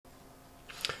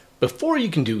Before you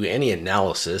can do any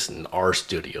analysis in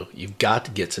RStudio, you've got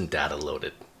to get some data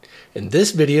loaded. In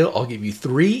this video, I'll give you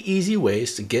 3 easy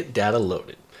ways to get data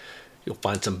loaded. You'll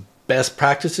find some best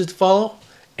practices to follow,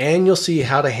 and you'll see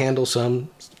how to handle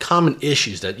some common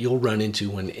issues that you'll run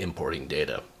into when importing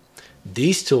data.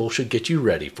 These tools should get you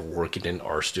ready for working in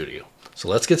RStudio. So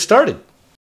let's get started.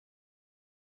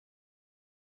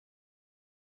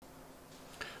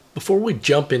 Before we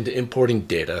jump into importing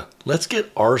data, let's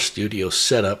get RStudio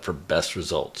set up for best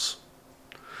results.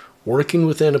 Working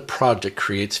within a project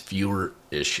creates fewer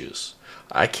issues.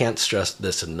 I can't stress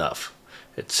this enough.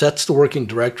 It sets the working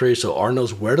directory so R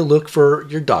knows where to look for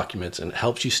your documents, and it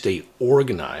helps you stay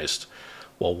organized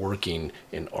while working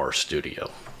in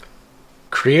RStudio.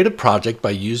 Create a project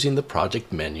by using the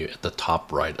project menu at the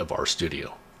top right of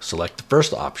RStudio. Select the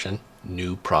first option,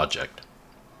 New Project.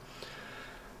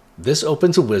 This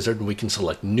opens a wizard and we can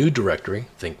select New Directory,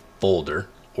 think folder,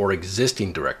 or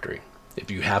Existing Directory.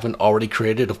 If you haven't already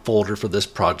created a folder for this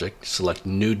project, select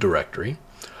New Directory.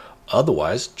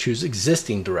 Otherwise, choose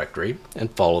Existing Directory and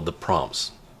follow the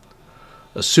prompts.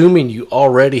 Assuming you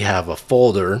already have a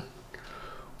folder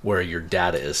where your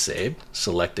data is saved,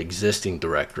 select Existing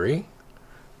Directory.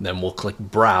 Then we'll click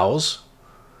Browse.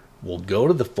 We'll go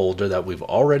to the folder that we've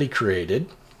already created.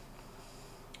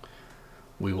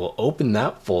 We will open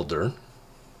that folder,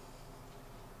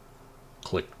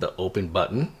 click the Open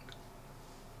button.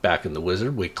 Back in the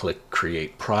wizard, we click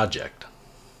Create Project.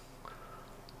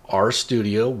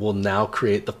 RStudio will now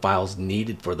create the files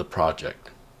needed for the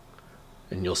project.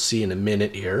 And you'll see in a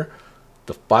minute here,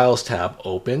 the Files tab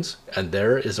opens, and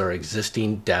there is our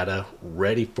existing data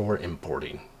ready for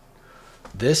importing.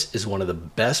 This is one of the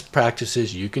best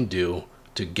practices you can do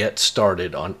to get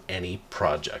started on any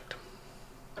project.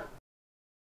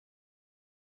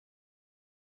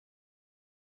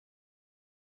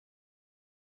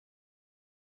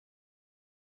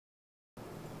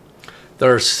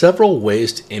 There are several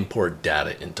ways to import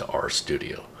data into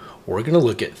RStudio. We're going to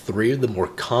look at 3 of the more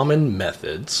common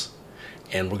methods,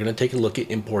 and we're going to take a look at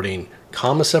importing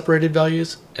comma-separated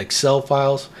values, Excel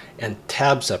files, and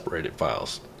tab-separated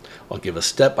files. I'll give a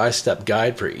step-by-step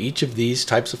guide for each of these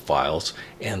types of files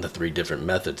and the 3 different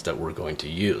methods that we're going to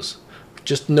use.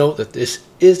 Just note that this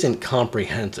isn't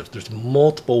comprehensive. There's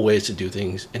multiple ways to do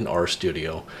things in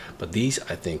RStudio, but these,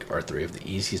 I think, are 3 of the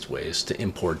easiest ways to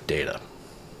import data.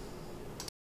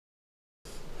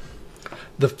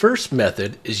 The first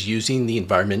method is using the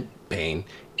environment pane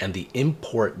and the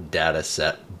Import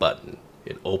Dataset button.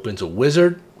 It opens a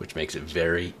wizard, which makes it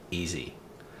very easy.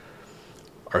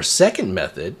 Our second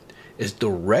method is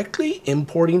directly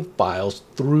importing files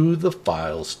through the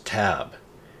Files tab.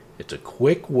 It's a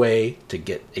quick way to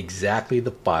get exactly the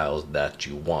files that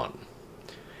you want.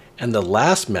 And the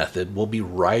last method will be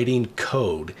writing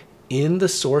code in the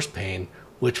source pane,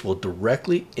 which will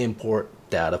directly import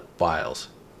data files.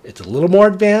 It's a little more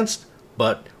advanced,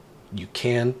 but you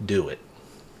can do it.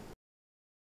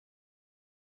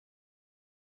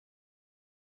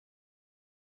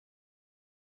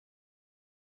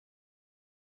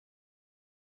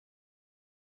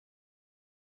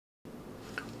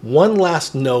 One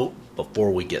last note before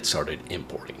we get started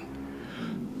importing.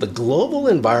 The global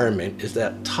environment is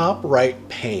that top right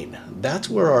pane. That's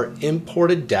where our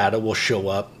imported data will show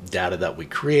up. Data that we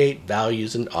create,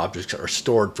 values, and objects are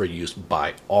stored for use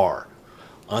by R.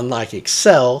 Unlike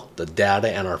Excel, the data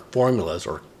and our formulas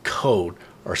or code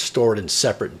are stored in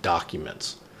separate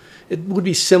documents. It would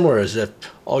be similar as if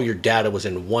all your data was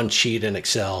in one sheet in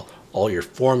Excel, all your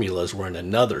formulas were in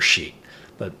another sheet.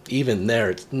 But even there,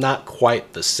 it's not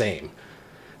quite the same.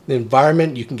 The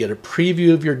environment, you can get a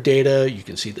preview of your data, you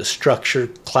can see the structure,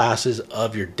 classes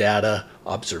of your data,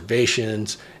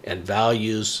 observations, and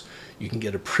values. You can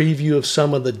get a preview of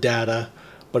some of the data,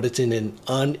 but it's in an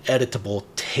uneditable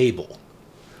table.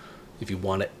 If you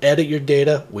want to edit your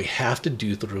data, we have to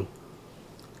do through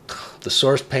the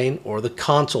source pane or the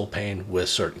console pane with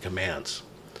certain commands.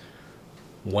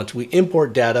 Once we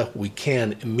import data, we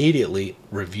can immediately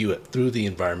review it through the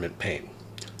environment pane.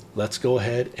 Let's go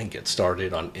ahead and get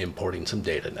started on importing some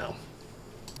data now.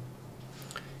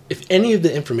 If any of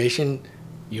the information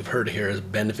you've heard here has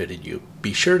benefited you,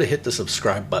 be sure to hit the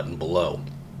subscribe button below.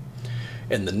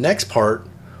 In the next part,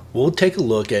 we'll take a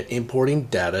look at importing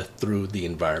data through the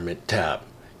Environment tab.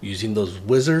 Using those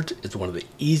wizards is one of the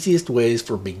easiest ways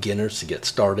for beginners to get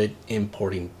started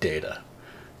importing data.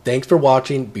 Thanks for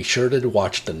watching. Be sure to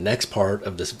watch the next part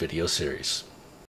of this video series.